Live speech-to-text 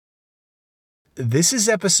This is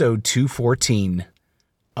episode 214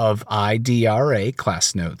 of IDRA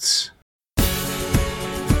Class Notes.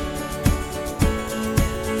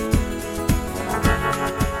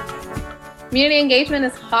 Community engagement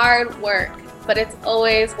is hard work, but it's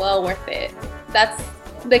always well worth it. That's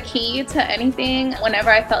the key to anything. Whenever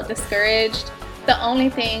I felt discouraged, the only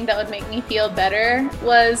thing that would make me feel better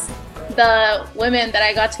was the women that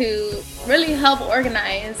I got to really help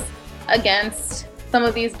organize against some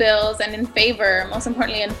of these bills and in favor, most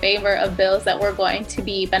importantly, in favor of bills that were going to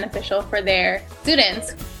be beneficial for their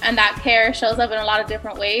students. And that care shows up in a lot of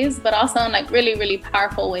different ways, but also in really, really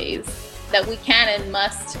powerful ways that we can and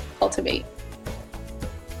must cultivate.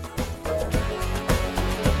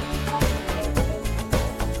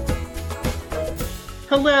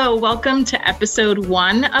 Hello, welcome to episode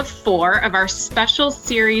 1 of 4 of our special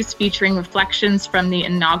series featuring reflections from the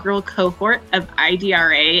inaugural cohort of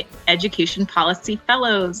IDRA Education Policy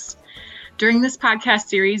Fellows. During this podcast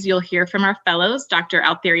series, you'll hear from our fellows, Dr.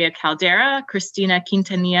 Altheria Caldera, Cristina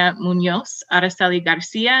Quintanilla Munoz, Araceli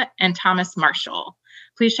Garcia, and Thomas Marshall.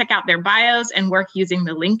 Please check out their bios and work using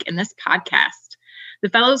the link in this podcast. The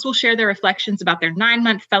fellows will share their reflections about their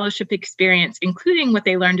 9-month fellowship experience, including what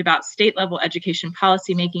they learned about state-level education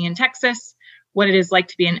policymaking in Texas, what it is like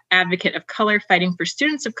to be an advocate of color fighting for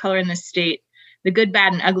students of color in this state, the good,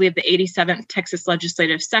 bad, and ugly of the 87th Texas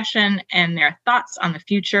legislative session, and their thoughts on the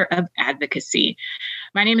future of advocacy.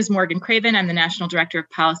 My name is Morgan Craven. I'm the National Director of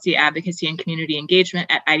Policy, Advocacy, and Community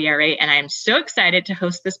Engagement at IDRA, and I am so excited to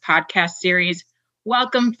host this podcast series.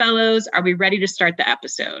 Welcome, fellows. Are we ready to start the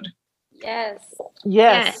episode?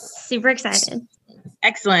 Yes. Super excited.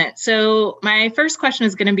 Excellent. So my first question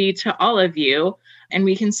is going to be to all of you, and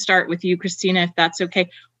we can start with you, Cristina, if that's okay.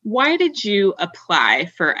 Why did you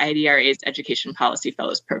apply for IDRA's Education Policy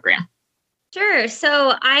Fellows program? Sure.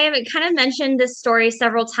 So I have kind of mentioned this story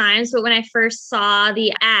several times, but when I first saw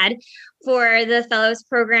the ad for the Fellows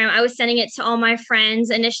program, I was sending it to all my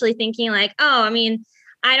friends, initially thinking I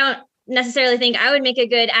don't necessarily think I would make a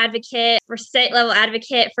good advocate for state level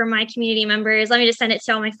advocate for my community members. Let me just send it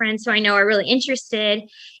to all my friends who I know are really interested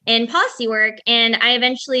in policy work. And I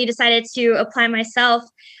eventually decided to apply myself,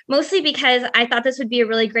 mostly because I thought this would be a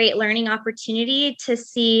really great learning opportunity to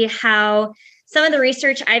see how some of the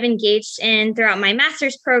research I've engaged in throughout my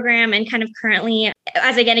master's program and kind of currently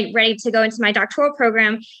as I get ready to go into my doctoral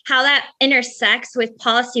program, how that intersects with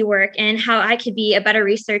policy work and how I could be a better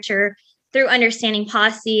researcher through understanding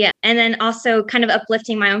policy, and then also kind of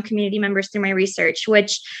uplifting my own community members through my research,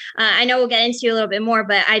 which I know we'll get into a little bit more,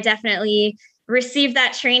 but I definitely received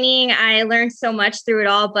that training. I learned so much through it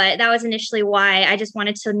all, but that was initially why I just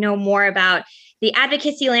wanted to know more about the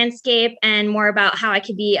advocacy landscape and more about how I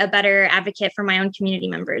could be a better advocate for my own community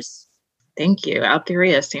members. Thank you.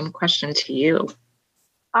 Altheria, same question to you.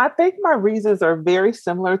 I think my reasons are very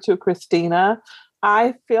similar to Cristina.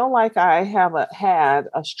 I feel like I have had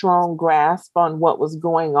a strong grasp on what was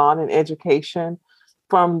going on in education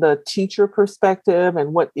from the teacher perspective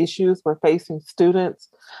and what issues were facing students,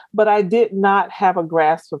 but I did not have a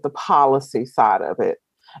grasp of the policy side of it.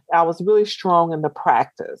 I was really strong in the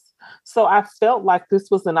practice. So I felt like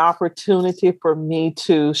this was an opportunity for me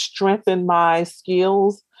to strengthen my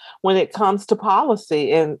skills when it comes to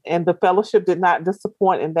policy, and the fellowship did not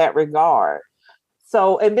disappoint in that regard.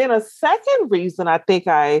 So, and then a second reason I think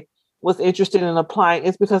I was interested in applying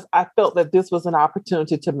is because I felt that this was an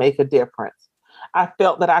opportunity to make a difference. I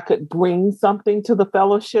felt that I could bring something to the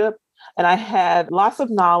fellowship, and I had lots of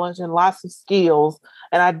knowledge and lots of skills,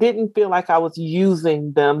 and I didn't feel like I was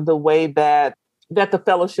using them the way that the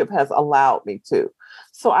fellowship has allowed me to.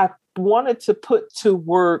 So I wanted to put to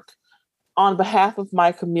work on behalf of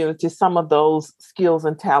my community some of those skills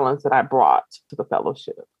and talents that I brought to the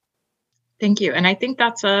fellowship. Thank you. And I think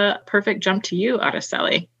that's a perfect jump to you,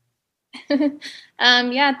 Araceli.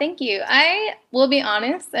 Thank you. I will be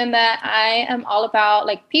honest in that I am all about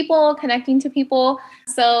people, connecting to people.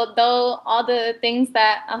 So though all the things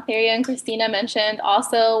that Altheria and Cristina mentioned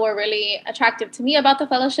also were really attractive to me about the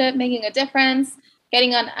fellowship, making a difference,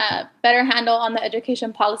 getting a better handle on the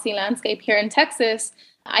education policy landscape here in Texas,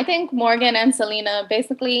 I think Morgan and Selena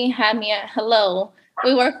basically had me at hello.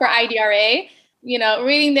 We work for IDRA.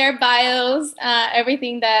 Reading their bios,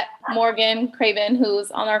 everything that Morgan Craven, who's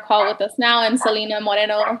on our call with us now, and Selena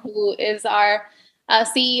Moreno, who is our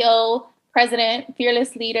CEO, president,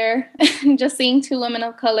 fearless leader, just seeing 2 women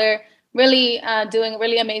of color really doing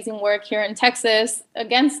really amazing work here in Texas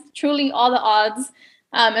against truly all the odds,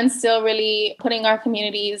 and still really putting our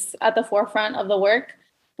communities at the forefront of the work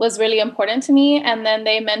was really important to me. And then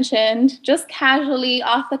they mentioned just casually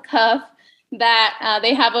off the cuff that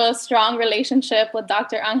they have a strong relationship with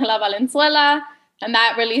Dr. Angela Valenzuela. And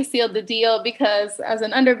that really sealed the deal because as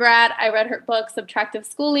an undergrad, I read her book, Subtractive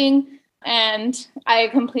Schooling, and I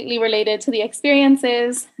completely related to the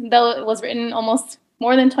experiences. Though it was written almost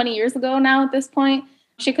more than 20 years ago now at this point,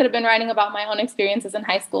 she could have been writing about my own experiences in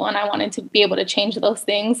high school, and I wanted to be able to change those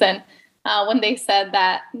things. And when they said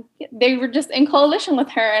that they were just in coalition with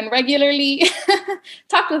her and regularly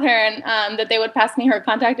talked with her and that they would pass me her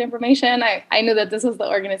contact information, I knew that this was the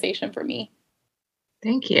organization for me.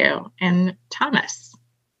 Thank you. And Thomas,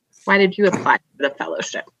 why did you apply for the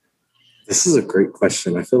fellowship? This is a great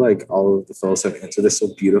question. I feel like all of the fellows have answered this so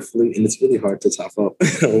beautifully, and it's really hard to top up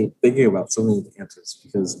thinking about so many of the answers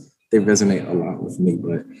because they resonate a lot with me.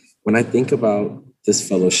 But when I think about this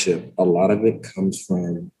fellowship, a lot of it comes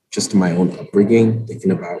from just my own upbringing,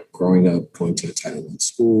 thinking about growing up, going to a Title I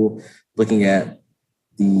school, looking at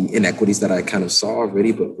the inequities that I kind of saw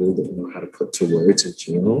already, but really didn't know how to put to words in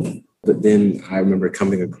general. But then I remember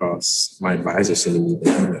coming across my advisor sending me the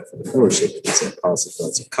email for the fellowship. It said Policy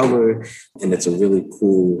Fellows of Color, and it's a really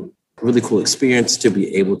cool experience to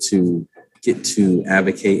be able to get to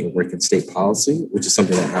advocate and work in state policy, which is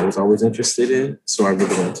something that I was always interested in. So I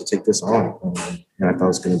really wanted to take this on, and I thought it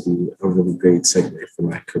was going to be a really great segue for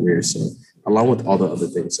my career. So along with all the other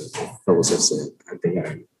things that the fellows have said, I think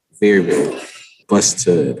I'm very, very blessed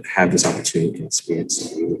to have this opportunity and experience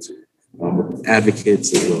to be able to with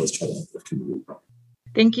advocates as well as try to help the community.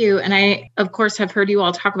 Thank you. And I, of course, have heard you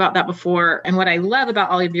all talk about that before. And what I love about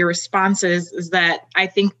all of your responses is that I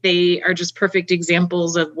think they are just perfect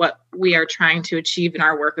examples of what we are trying to achieve in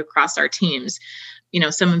our work across our teams. You know,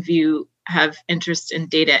 some of you have interest in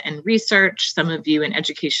data and research, some of you in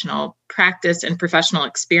educational practice and professional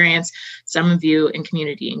experience, some of you in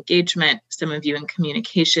community engagement, some of you in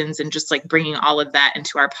communications, and just like bringing all of that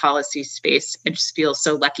into our policy space. I just feel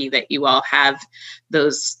so lucky that you all have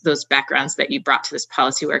those backgrounds that you brought to this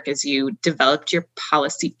policy work as you developed your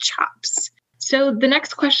policy chops. So the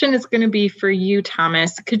next question is going to be for you,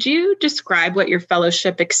 Thomas. Could you describe what your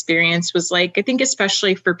fellowship experience was like? I think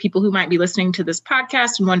especially for people who might be listening to this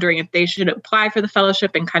podcast and wondering if they should apply for the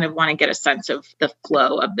fellowship and kind of want to get a sense of the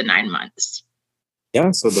flow of the 9 months.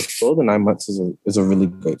 Yeah, so the flow of the 9 months is a really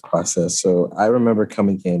great process. So I remember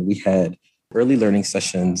coming in, we had early learning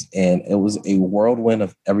sessions, and it was a whirlwind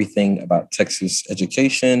of everything about Texas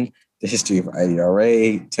education, the history of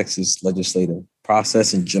IDRA, Texas legislative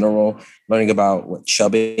process in general, learning about what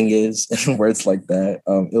chubbing is and words like that.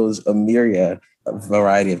 It was a myriad, a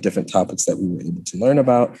variety of different topics that we were able to learn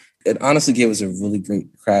about. It honestly gave us a really great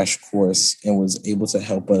crash course and was able to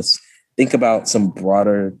help us think about some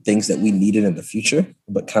broader things that we needed in the future,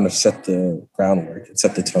 but kind of set the groundwork and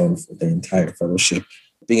set the tone for the entire fellowship.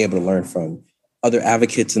 Being able to learn from other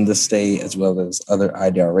advocates in the state, as well as other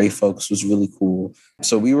IDRA folks, was really cool.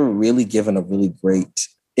 So we were really given a really great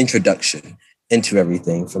introduction into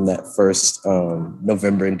everything from that first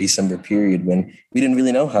November and December period when we didn't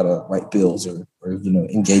really know how to write bills or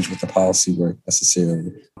engage with the policy work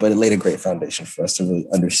necessarily. But it laid a great foundation for us to really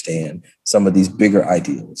understand some of these bigger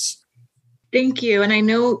ideals. Thank you. And I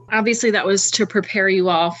know obviously that was to prepare you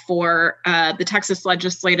all for the Texas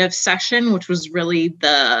legislative session, which was really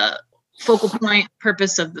the focal point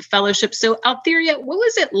purpose of the fellowship. So Altheria, what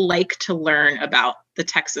was it like to learn about the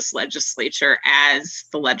Texas legislature as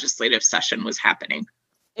the legislative session was happening?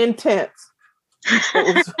 Intense.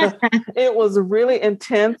 It was really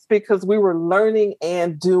intense because we were learning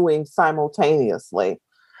and doing simultaneously.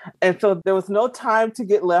 And so there was no time to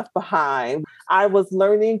get left behind. I was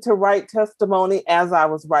learning to write testimony as I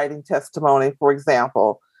was writing testimony, for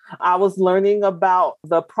example. I was learning about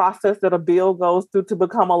the process that a bill goes through to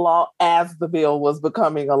become a law as the bill was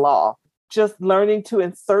becoming a law. Just learning to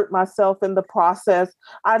insert myself in the process.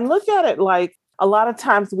 I look at it like a lot of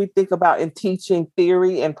times we think about in teaching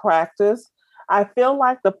theory and practice. I feel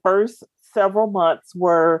like the first several months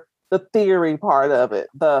were the theory part of it.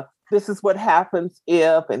 This is what happens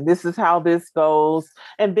if, and this is how this goes.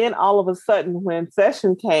 And then all of a sudden, when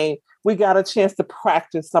session came, we got a chance to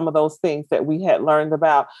practice some of those things that we had learned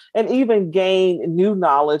about and even gain new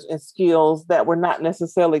knowledge and skills that were not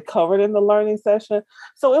necessarily covered in the learning session.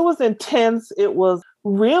 So it was intense. It was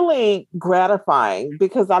really gratifying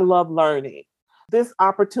because I love learning. This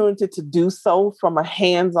opportunity to do so from a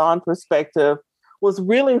hands-on perspective was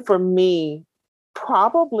really, for me,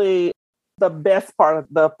 probably the best part of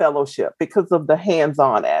the fellowship because of the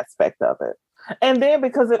hands-on aspect of it. And then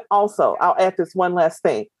because it also, I'll add this one last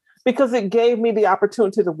thing, because it gave me the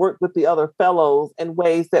opportunity to work with the other fellows in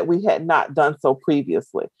ways that we had not done so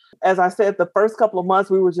previously. As I said, the first couple of months,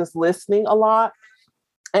 we were just listening a lot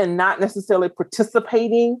and not necessarily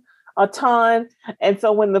participating a ton. And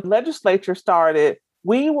so when the legislature started,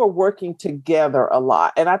 we were working together a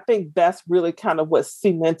lot. And I think that's really kind of what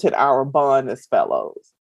cemented our bond as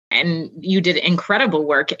fellows. And you did incredible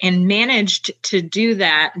work and managed to do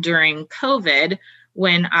that during COVID,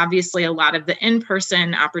 when obviously a lot of the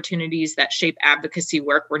in-person opportunities that shape advocacy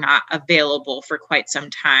work were not available for quite some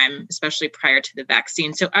time, especially prior to the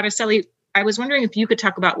vaccine. So Araceli, I was wondering if you could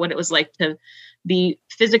talk about what it was like to be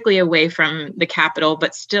physically away from the Capitol,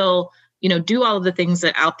 but still, do all of the things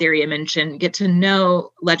that Altheria mentioned, get to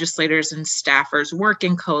know legislators and staffers, work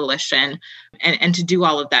in coalition, and to do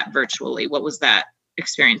all of that virtually. What was that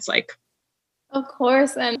experience like? Of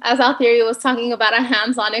course. And as Altheria was talking about a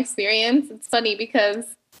hands-on experience, it's funny because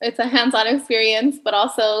it's a hands-on experience, but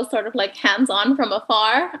also sort of like hands-on from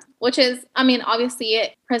afar, which is, obviously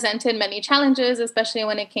it presented many challenges, especially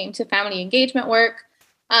when it came to family engagement work.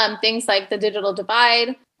 Things like the digital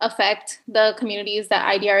divide affect the communities that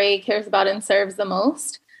IDRA cares about and serves the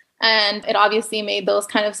most. And it obviously made those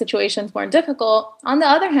kind of situations more difficult. On the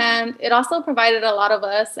other hand, it also provided a lot of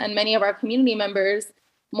us and many of our community members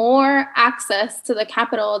more access to the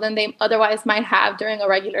Capitol than they otherwise might have during a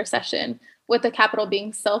regular session, with the Capitol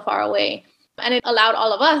being so far away. And it allowed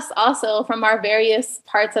all of us also from our various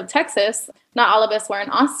parts of Texas, not all of us were in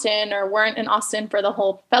Austin or weren't in Austin for the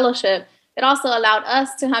whole fellowship. It also allowed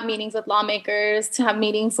us to have meetings with lawmakers, to have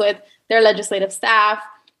meetings with their legislative staff,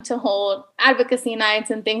 to hold advocacy nights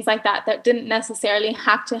and things like that didn't necessarily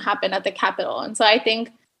have to happen at the Capitol. And so I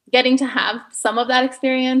think getting to have some of that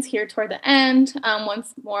experience here toward the end,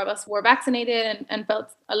 once more of us were vaccinated and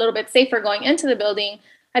felt a little bit safer going into the building,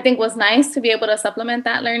 I think was nice to be able to supplement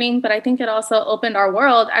that learning. But I think it also opened our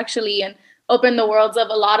world actually, and opened the worlds of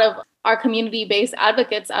a lot of our community-based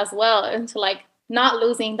advocates as well, into like not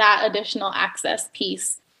losing that additional access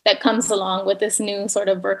piece that comes along with this new sort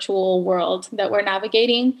of virtual world that we're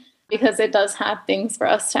navigating, because it does have things for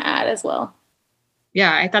us to add as well.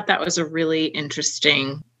 Yeah, I thought that was a really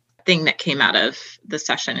interesting thing that came out of the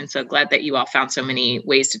session. And so glad that you all found so many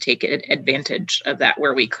ways to take advantage of that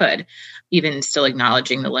where we could, even still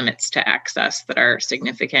acknowledging the limits to access that are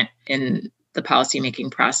significant in the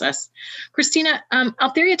policymaking process. Christina,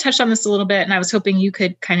 Altheria touched on this a little bit, and I was hoping you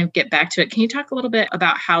could kind of get back to it. Can you talk a little bit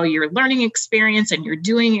about how your learning experience and your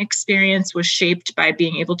doing experience was shaped by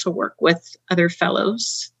being able to work with other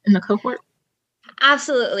fellows in the cohort?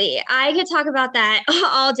 Absolutely. I could talk about that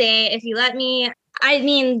all day if you let me.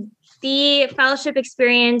 The fellowship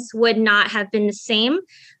experience would not have been the same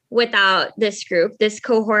without this group. This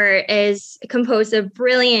cohort is composed of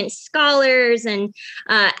brilliant scholars and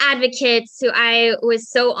advocates who I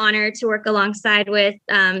was so honored to work alongside with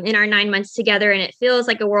in our 9 months together. And it feels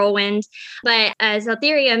like a whirlwind. But as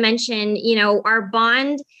Altheria mentioned, our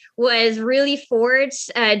bond was really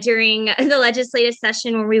forged during the legislative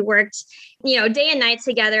session when we worked day and night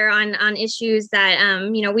together on issues that,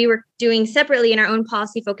 we were doing separately in our own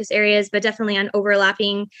policy focus areas, but definitely on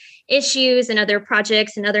overlapping issues and other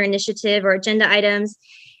projects and other initiative or agenda items.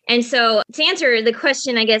 And so to answer the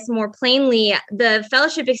question, I guess, more plainly, the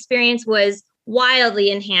fellowship experience was wildly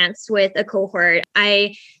enhanced with a cohort.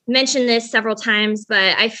 I mentioned this several times,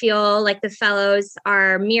 but I feel like the fellows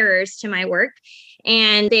are mirrors to my work,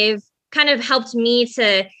 and they've kind of helped me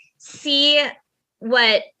to see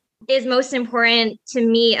what is most important to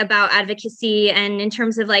me about advocacy, and in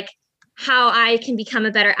terms of like how I can become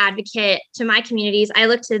a better advocate to my communities. I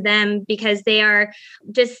look to them because they are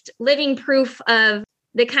just living proof of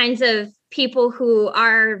the kinds of people who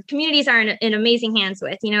our communities are in amazing hands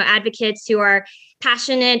with, advocates who are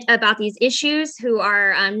passionate about these issues, who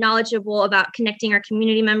are knowledgeable about connecting our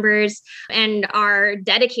community members and are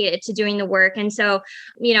dedicated to doing the work. And so,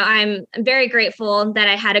 I'm very grateful that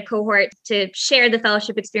I had a cohort to share the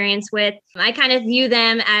fellowship experience with. I kind of view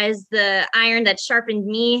them as the iron that sharpened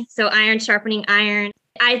me. So iron sharpening iron.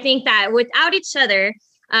 I think that without each other,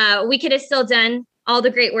 we could have still done all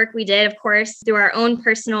the great work we did, of course, through our own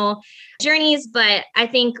personal journeys. But I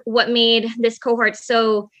think what made this cohort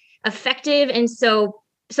so effective and so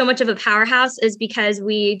much of a powerhouse is because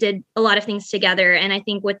we did a lot of things together. And I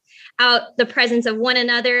think without the presence of one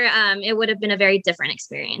another, it would have been a very different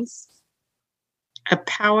experience. A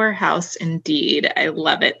powerhouse indeed. I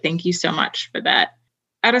love it. Thank you so much for that.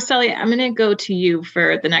 Araceli, I'm going to go to you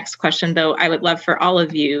for the next question, though I would love for all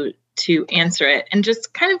of you to answer it. And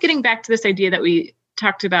just kind of getting back to this idea that we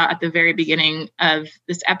talked about at the very beginning of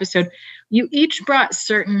this episode, you each brought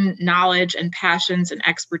certain knowledge and passions and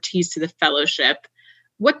expertise to the fellowship.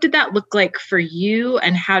 What did that look like for you?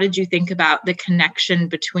 And how did you think about the connection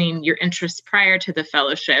between your interests prior to the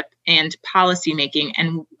fellowship and policymaking?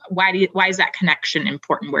 And why is that connection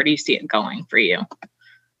important? Where do you see it going for you?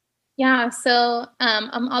 Yeah, so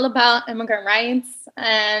I'm all about immigrant rights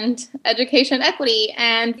and education equity.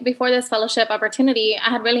 And before this fellowship opportunity, I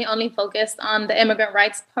had really only focused on the immigrant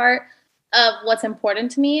rights part of what's important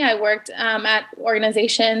to me. I worked at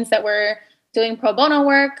organizations that were doing pro bono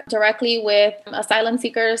work directly with asylum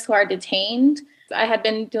seekers who are detained. I had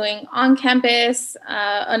been doing on-campus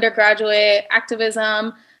undergraduate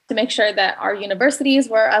activism to make sure that our universities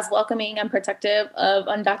were as welcoming and protective of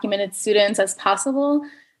undocumented students as possible.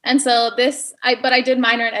 And so but I did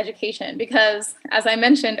minor in education because, as I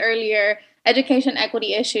mentioned earlier, education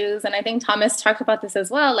equity issues, and I think Thomas talked about this as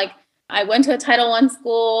well, like I went to a Title I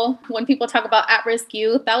school. When people talk about at-risk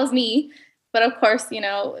youth, that was me. But of course,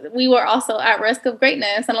 we were also at risk of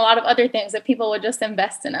greatness and a lot of other things that people would just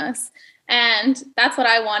invest in us. And that's what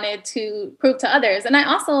I wanted to prove to others. And I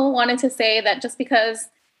also wanted to say that just because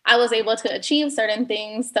I was able to achieve certain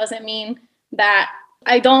things doesn't mean that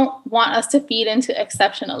I don't want us to feed into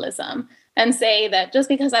exceptionalism and say that just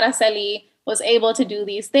because Araceli was able to do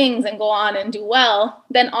these things and go on and do well,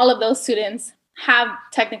 then all of those students have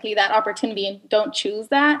technically that opportunity and don't choose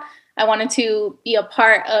that. I wanted to be a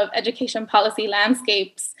part of education policy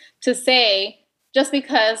landscapes to say, just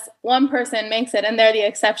because one person makes it and they're the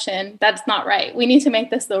exception, that's not right. We need to make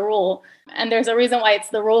this the rule. And there's a reason why it's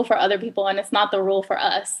the rule for other people and it's not the rule for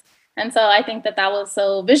us. And so I think that was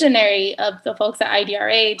so visionary of the folks at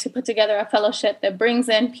IDRA to put together a fellowship that brings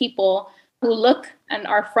in people who look and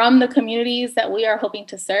are from the communities that we are hoping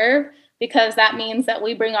to serve, because that means that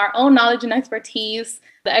we bring our own knowledge and expertise,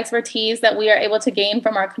 the expertise that we are able to gain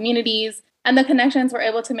from our communities, and the connections we're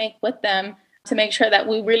able to make with them to make sure that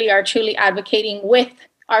we really are truly advocating with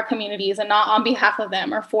our communities and not on behalf of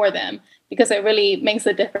them or for them, because it really makes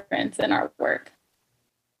a difference in our work.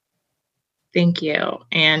 Thank you.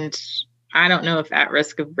 And I don't know if at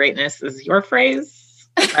risk of greatness is your phrase,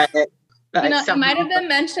 but it might have been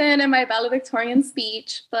mentioned in my valedictorian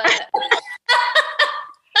speech, but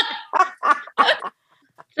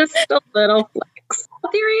just a little flex.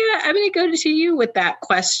 Theria, I'm going to go to you with that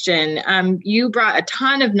question. You brought a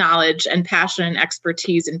ton of knowledge and passion and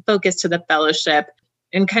expertise and focus to the fellowship.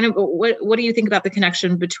 And kind of what do you think about the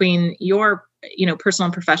connection between your personal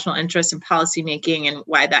and professional interests in policymaking and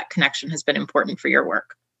why that connection has been important for your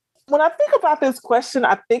work? When I think about this question,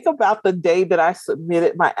 I think about the day that I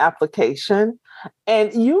submitted my application.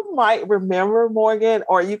 And you might remember, Morgan,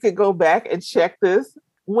 or you could go back and check this,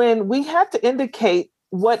 when we had to indicate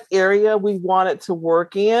what area we wanted to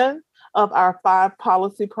work in of our 5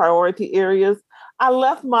 policy priority areas, I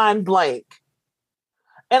left mine blank.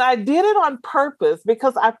 And I did it on purpose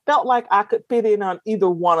because I felt like I could fit in on either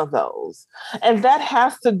one of those. And that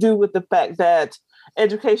has to do with the fact that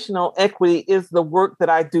educational equity is the work that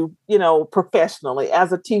I do, professionally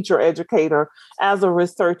as a teacher, educator, as a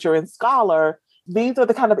researcher and scholar. These are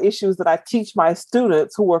the kind of issues that I teach my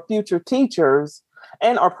students who are future teachers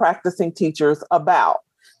and are practicing teachers about.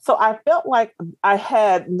 So I felt like I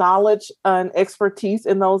had knowledge and expertise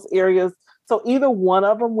in those areas. So either one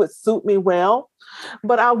of them would suit me well.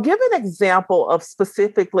 But I'll give an example of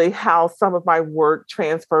specifically how some of my work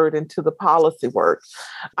transferred into the policy work.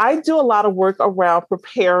 I do a lot of work around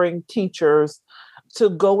preparing teachers to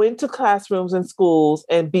go into classrooms and schools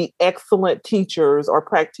and be excellent teachers or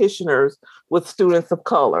practitioners with students of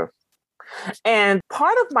color. And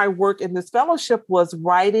part of my work in this fellowship was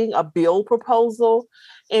writing a bill proposal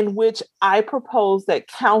in which I proposed that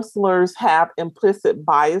counselors have implicit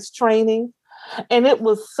bias training. And it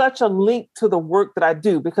was such a link to the work that I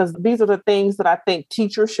do, because these are the things that I think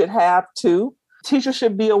teachers should have too. Teachers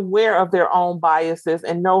should be aware of their own biases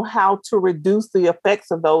and know how to reduce the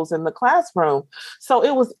effects of those in the classroom. So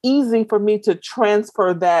it was easy for me to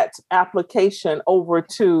transfer that application over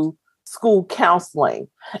to school counseling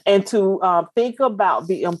and to think about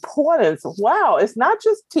the importance. Wow, it's not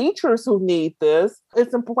just teachers who need this.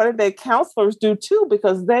 It's important that counselors do too,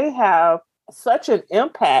 because they have such an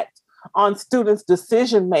impact on students'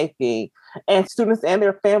 decision-making and students and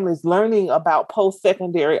their families learning about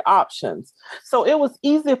post-secondary options. So it was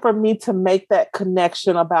easy for me to make that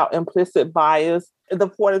connection about implicit bias, the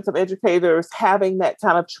importance of educators having that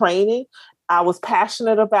kind of training. I was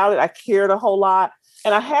passionate about it. I cared a whole lot.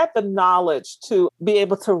 And I had the knowledge to be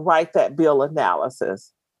able to write that bill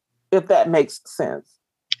analysis, if that makes sense.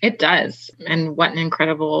 It does. And what an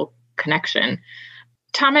incredible connection.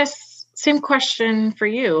 Thomas, same question for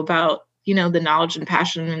you about, the knowledge and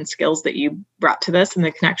passion and skills that you brought to this and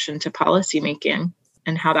the connection to policymaking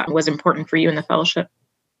and how that was important for you in the fellowship.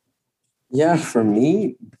 Yeah, for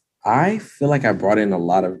me, I feel like I brought in a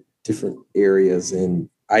lot of different areas, and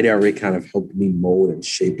IDRA kind of helped me mold and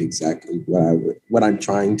shape exactly what I'm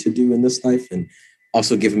trying to do in this life. And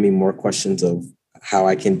also given me more questions of how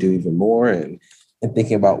I can do even more and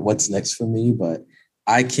thinking about what's next for me. But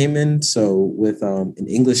I came in with an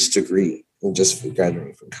English degree and just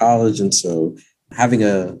graduating from college. And so having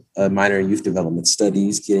a minor in youth development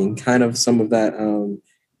studies, getting kind of some of that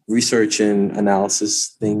research and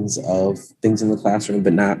analysis things in the classroom,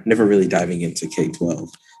 but never really diving into K-12.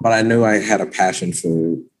 But I knew I had a passion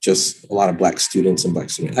for just a lot of Black students and Black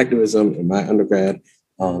student activism in my undergrad,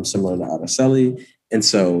 similar to Araceli. And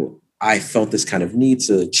so I felt this kind of need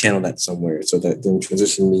to channel that somewhere. So that then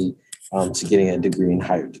transitioned me to getting a degree in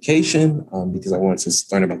higher education because I wanted to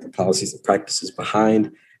learn about the policies and practices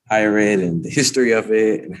behind higher ed and the history of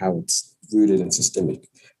it and how it's rooted in systemic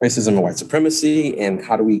racism and white supremacy. And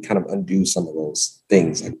how do we kind of undo some of those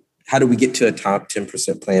things? Like, how do we get to a top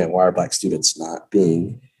 10% plan? And why are Black students not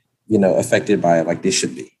being, affected by it like they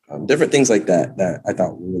should be? Different things like that I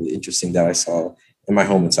thought were really interesting that I saw in my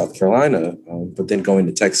home in South Carolina. But then going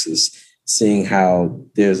to Texas, seeing how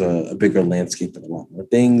there's a bigger landscape and a lot more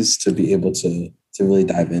things to be able to really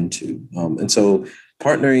dive into. And so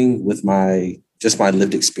partnering with my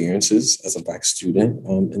lived experiences as a Black student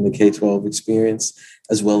in the K-12 experience,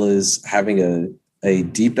 as well as having a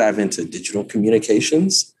deep dive into digital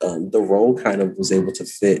communications, the role kind of was able to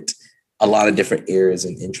fit a lot of different areas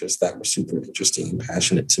and interests that were super interesting and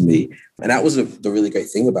passionate to me. And that was the really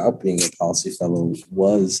great thing about being a policy fellow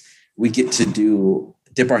was we get to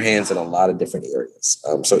dip our hands in a lot of different areas.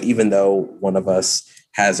 So even though one of us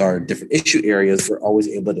has our different issue areas, we're always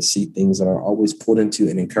able to see things that are always pulled into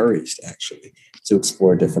and encouraged actually to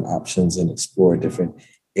explore different options and explore different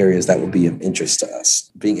areas that would be of interest to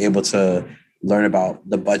us. Being able to learn about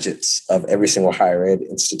the budgets of every single higher ed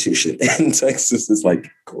institution in Texas is like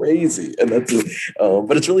crazy. And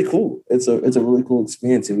but it's really cool. It's a really cool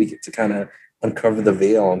experience. And we get to kind of uncover the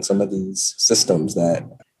veil on some of these systems that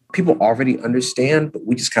people already understand, but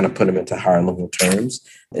we just kind of put them into higher level terms.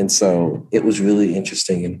 And so it was really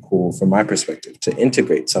interesting and cool from my perspective to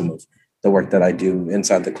integrate some of the work that I do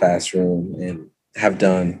inside the classroom and have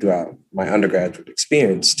done throughout my undergraduate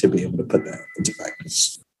experience to be able to put that into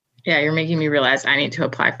practice. Yeah, you're making me realize I need to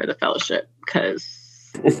apply for the fellowship because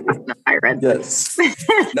I read yes.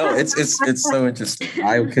 No, it's so interesting.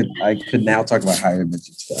 I could now talk about higher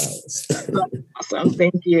budgets for hours. Awesome.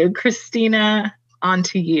 Thank you. Christina, on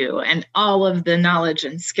to you and all of the knowledge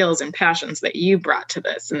and skills and passions that you brought to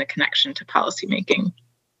this and the connection to policymaking.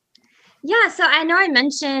 Yeah, so I know I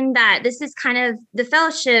mentioned that this is kind of the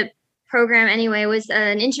fellowship program anyway, was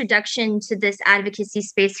an introduction to this advocacy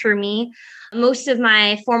space for me. Most of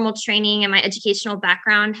my formal training and my educational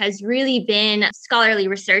background has really been scholarly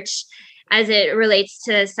research as it relates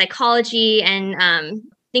to psychology and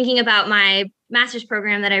thinking about my master's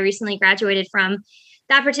program that I recently graduated from.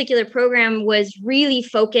 That particular program was really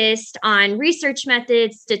focused on research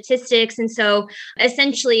methods, statistics. And so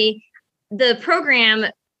essentially the program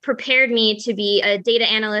prepared me to be a data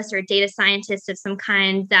analyst or a data scientist of some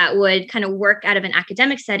kind that would kind of work out of an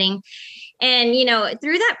academic setting. And,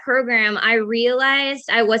 through that program, I realized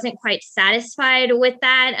I wasn't quite satisfied with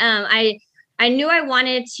that. I knew I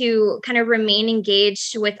wanted to kind of remain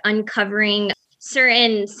engaged with uncovering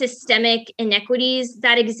certain systemic inequities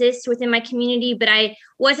that exist within my community, but I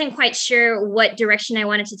wasn't quite sure what direction I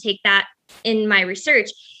wanted to take that in my research.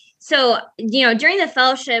 So, during the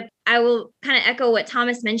fellowship, I will kind of echo what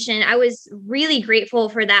Thomas mentioned. I was really grateful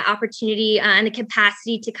for that opportunity and the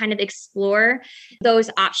capacity to kind of explore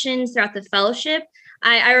those options throughout the fellowship.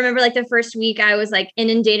 I remember the first week I was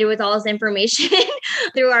inundated with all this information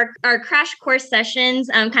through our crash course sessions,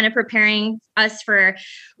 kind of preparing us for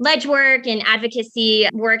ledge work and advocacy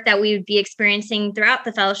work that we would be experiencing throughout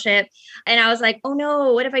the fellowship. And I was like, oh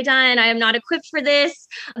no, what have I done? I am not equipped for this.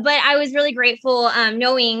 But I was really grateful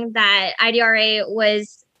knowing that IDRA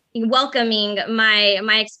was welcoming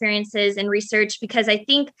my experiences and research, because I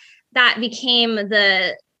think that became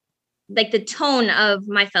the tone of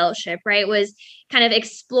my fellowship, right? Was kind of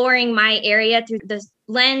exploring my area through the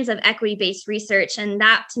lens of equity-based research. And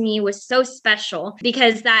that to me was so special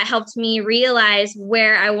because that helped me realize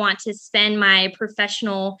where I want to spend my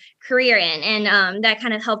professional career in. And that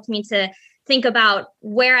kind of helped me to think about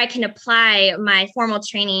where I can apply my formal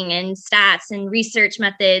training and stats and research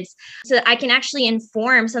methods so that I can actually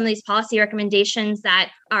inform some of these policy recommendations that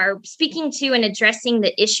are speaking to and addressing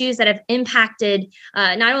the issues that have impacted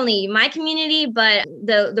not only my community, but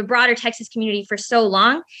the broader Texas community for so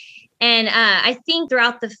long. And I think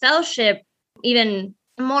throughout the fellowship, even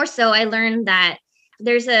more so, I learned that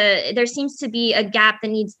there seems to be a gap that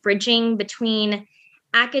needs bridging between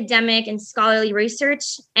academic and scholarly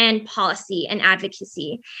research and policy and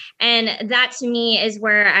advocacy. And that to me is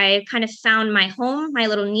where I kind of found my home, my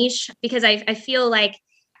little niche, because I feel like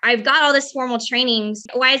I've got all this formal trainings.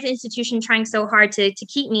 Why is the institution trying so hard to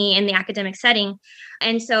keep me in the academic setting?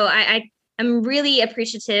 And so I'm really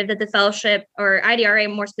appreciative that the fellowship, or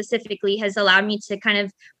IDRA more specifically, has allowed me to kind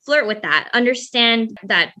of flirt with that, understand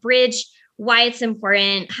that bridge, why it's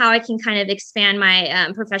important, how I can kind of expand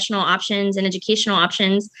my professional options and educational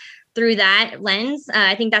options through that lens.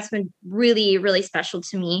 I think that's been really, really special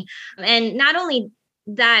to me. And not only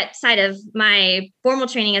that side of my formal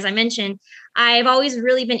training, as I mentioned, I've always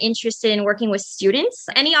really been interested in working with students.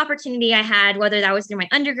 Any opportunity I had, whether that was through my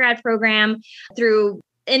undergrad program, through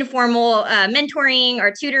informal mentoring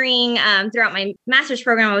or tutoring, throughout my master's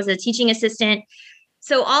program, I was a teaching assistant.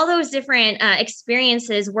 So all those different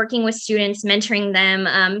experiences working with students, mentoring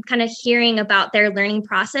them, kind of hearing about their learning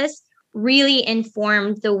process really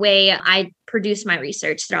informed the way I produced my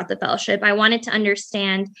research throughout the fellowship. I wanted to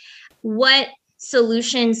understand what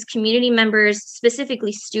solutions community members,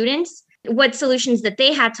 specifically students, what solutions that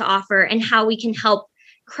they had to offer and how we can help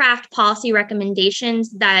craft policy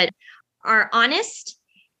recommendations that are honest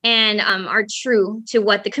and are true to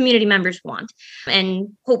what the community members want and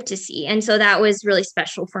hope to see. And so that was really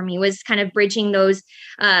special for me, was kind of bridging those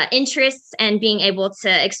interests and being able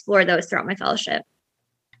to explore those throughout my fellowship.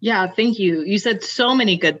 Yeah, thank you. You said so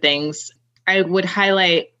many good things. I would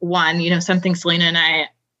highlight one, something Selena and I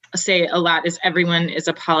say a lot is everyone is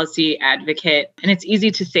a policy advocate. And it's easy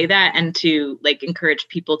to say that and to encourage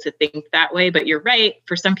people to think that way. But you're right.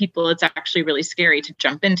 For some people, it's actually really scary to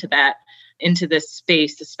jump into this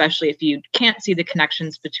space, especially if you can't see the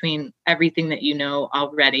connections between everything that you know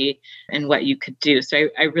already and what you could do. So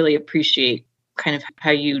I really appreciate kind of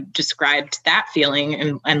how you described that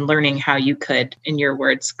feeling and learning how you could, in your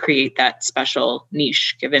words, create that special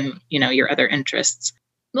niche given, your other interests.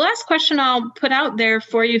 The last question I'll put out there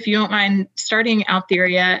for you, if you don't mind starting,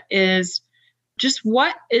 Altheria, is just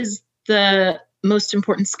what is the most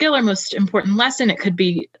important skill or most important lesson? It could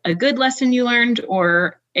be a good lesson you learned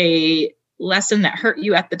or a lesson that hurt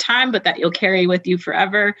you at the time, but that you'll carry with you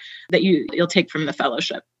forever, that you'll take from the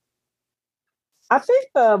fellowship. I think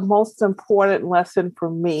the most important lesson for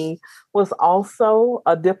me was also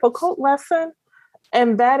a difficult lesson,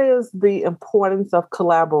 and that is the importance of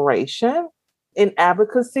collaboration in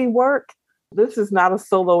advocacy work. This is not a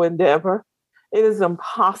solo endeavor. It is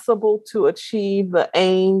impossible to achieve the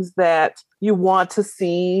aims that you want to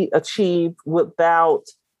see achieved without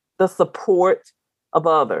the support of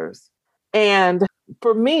others. And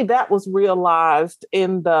for me, that was realized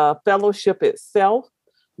in the fellowship itself,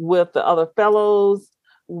 with the other fellows,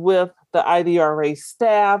 with the IDRA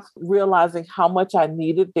staff, realizing how much I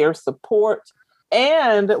needed their support,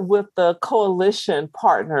 and with the coalition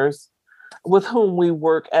partners with whom we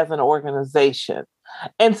work as an organization.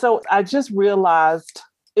 And so I just realized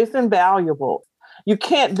it's invaluable. You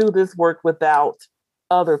can't do this work without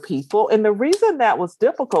other people. And the reason that was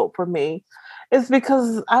difficult for me is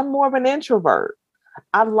because I'm more of an introvert.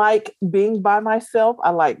 I like being by myself. I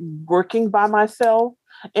like working by myself.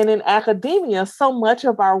 And in academia, so much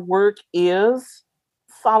of our work is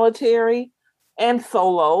solitary and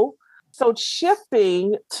solo. So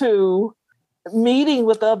shifting to meeting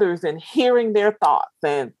with others and hearing their thoughts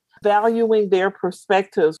and valuing their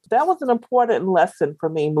perspectives, that was an important lesson for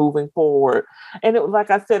me moving forward. And it was,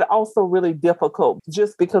 like I said, also really difficult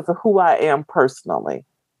just because of who I am personally.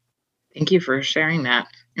 Thank you for sharing that.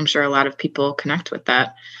 I'm sure a lot of people connect with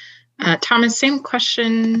that. Thomas, same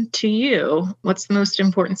question to you. What's the most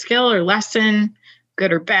important skill or lesson,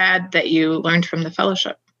 good or bad, that you learned from the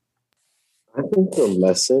fellowship? I think the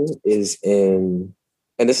lesson is in,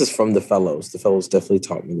 and this is from the fellows. The fellows definitely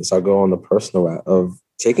taught me this. I'll go on the personal route of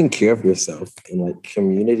taking care of yourself and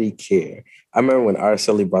community care. I remember when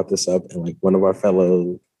Araceli brought this up and one of our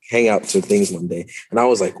fellow hangouts or things one day, and I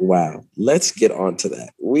was like, wow, let's get on to that.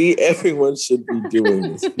 Everyone should be doing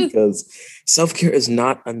this because self-care is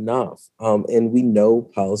not enough. And we know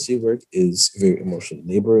policy work is very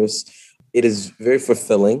emotionally laborious. It is very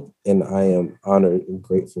fulfilling, and I am honored and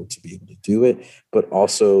grateful to be able to do it, but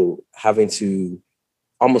also having to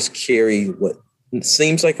almost carry what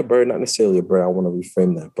seems like a burden, not necessarily a burden, I want to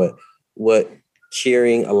reframe that, but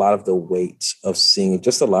carrying a lot of the weight of seeing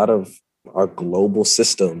just a lot of our global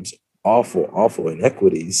systems, awful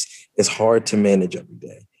inequities, is hard to manage every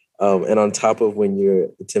day. And on top of when you're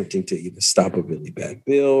attempting to either stop a really bad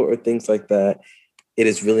bill or things like that, it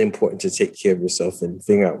is really important to take care of yourself and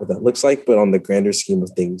figure out what that looks like. But on the grander scheme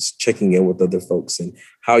of things, checking in with other folks and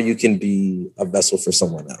how you can be a vessel for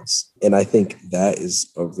someone else. And I think that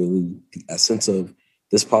is really the essence of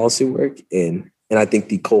this policy work. And I think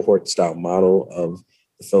the cohort style model of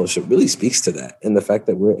the fellowship really speaks to that. And the fact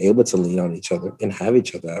that we're able to lean on each other and have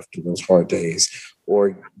each other after those hard days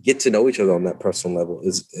or get to know each other on that personal level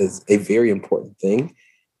is a very important thing.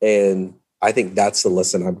 And I think that's the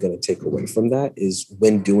lesson I'm going to take away from that is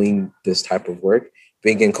when doing this type of work,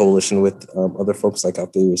 being in coalition with other folks, like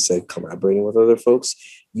Althea said, collaborating with other folks,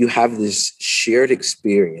 you have this shared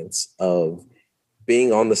experience of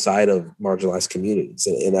being on the side of marginalized communities.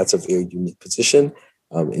 And that's a very unique position.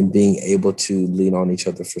 And being able to lean on each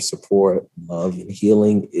other for support, love, and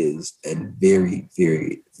healing is a very,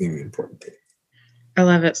 very, very important thing. I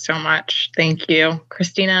love it so much. Thank you.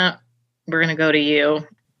 Christina, we're going to go to you.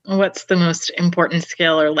 What's the most important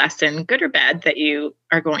skill or lesson, good or bad, that you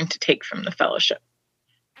are going to take from the fellowship?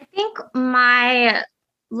 I think my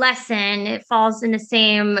lesson, it falls in the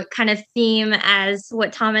same kind of theme as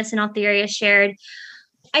what Thomas and Althea shared.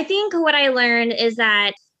 I think what I learned is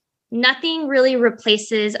that nothing really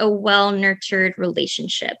replaces a well-nurtured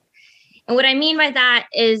relationship. And what I mean by that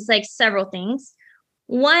is like several things.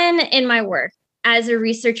 One, in my work as a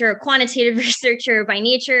researcher, a quantitative researcher by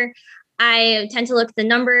nature, I tend to look at the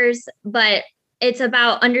numbers, but it's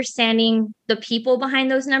about understanding the people behind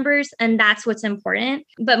those numbers. And that's what's important.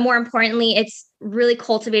 But more importantly, it's really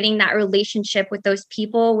cultivating that relationship with those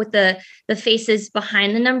people, with the faces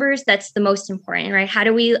behind the numbers. That's the most important, right? How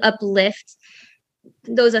do we uplift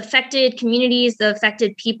those affected communities, the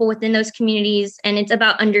affected people within those communities? And it's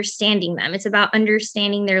about understanding them. It's about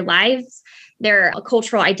understanding their lives, their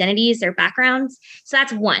cultural identities, their backgrounds. So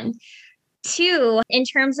that's one. Two, in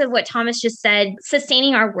terms of what Thomas just said,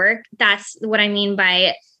 sustaining our work, that's what I mean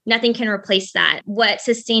by nothing can replace that. What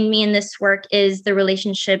sustained me in this work is the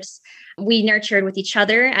relationships we nurtured with each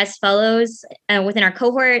other as fellows within our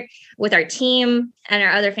cohort, with our team and our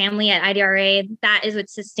other family at IDRA. That is what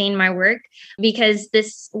sustained my work, because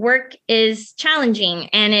this work is challenging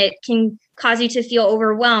and it can cause you to feel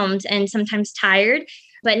overwhelmed and sometimes tired,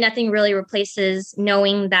 but nothing really replaces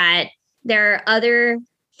knowing that there are other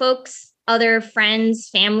folks, other friends,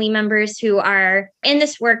 family members who are in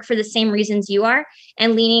this work for the same reasons you are,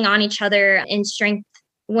 and leaning on each other in strength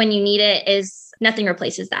when you need it is nothing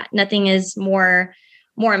replaces that. Nothing is more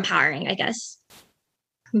empowering, I guess.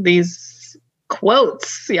 These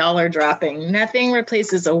quotes y'all are dropping. Nothing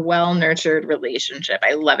replaces a well-nurtured relationship.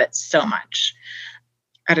 I love it so much.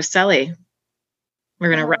 Araceli, we're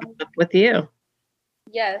going to wrap up with you.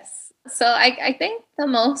 Yes. So I think the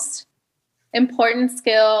most important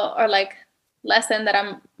skill or like lesson that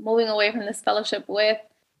I'm moving away from this fellowship with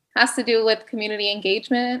has to do with community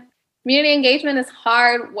engagement. Community engagement is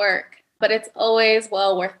hard work, but it's always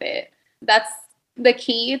well worth it. That's the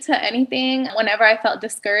key to anything. Whenever I felt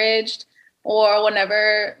discouraged or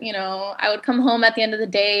whenever, I would come home at the end of the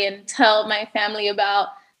day and tell my family about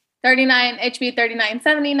HB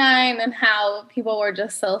 3979 and how people were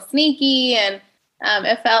just so sneaky, and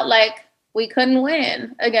it felt like we couldn't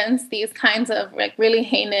win against these kinds of like really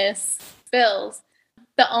heinous bills.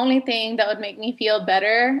 The only thing that would make me feel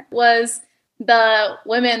better was the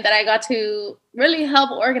women that I got to really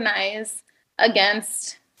help organize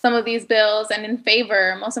against some of these bills and in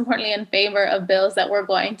favor, most importantly, in favor of bills that were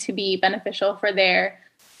going to be beneficial for their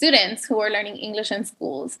students who were learning English in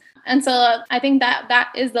schools. And so I think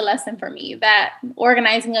that is the lesson for me, that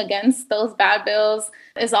organizing against those bad bills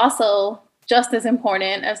is also just as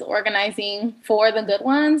important as organizing for the good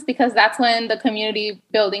ones, because that's when the community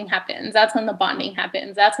building happens. That's when the bonding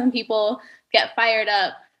happens. That's when people get fired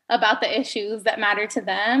up about the issues that matter to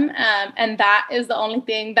them. And that is the only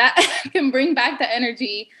thing that can bring back the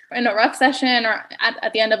energy in a rough session or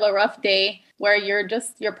at the end of a rough day where your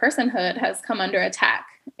personhood has come under attack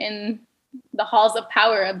in the halls of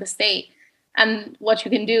power of the state. And what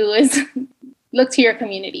you can do is look to your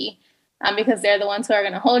community. Because they're the ones who are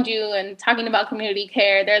going to hold you, and talking about community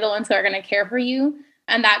care, they're the ones who are going to care for you.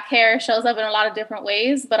 And that care shows up in a lot of different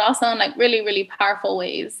ways, but also in like really, really powerful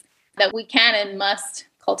ways that we can and must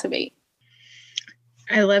cultivate.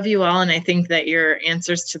 I love you all. And I think that your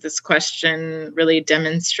answers to this question really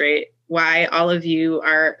demonstrate why all of you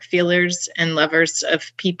are feelers and lovers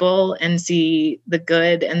of people and see the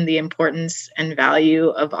good and the importance and value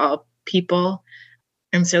of all people.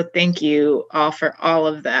 And so thank you all for all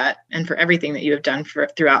of that and for everything that you have done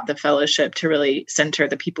throughout the fellowship to really center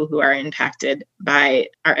the people who are impacted by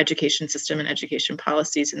our education system and education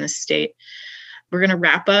policies in the state. We're going to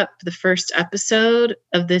wrap up the first episode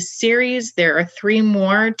of this series. There are 3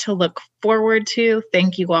 more to look forward to.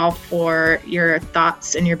 Thank you all for your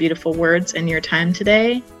thoughts and your beautiful words and your time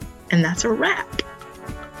today. And that's a wrap.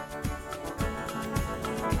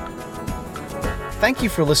 thank you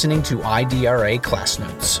for listening to IDRA Class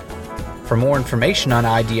Notes. For more information on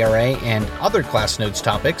IDRA and other Class Notes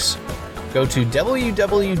topics, go to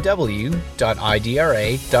www.idra.org.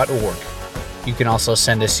 You can also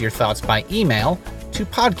send us your thoughts by email to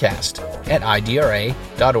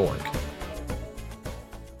podcast@idra.org.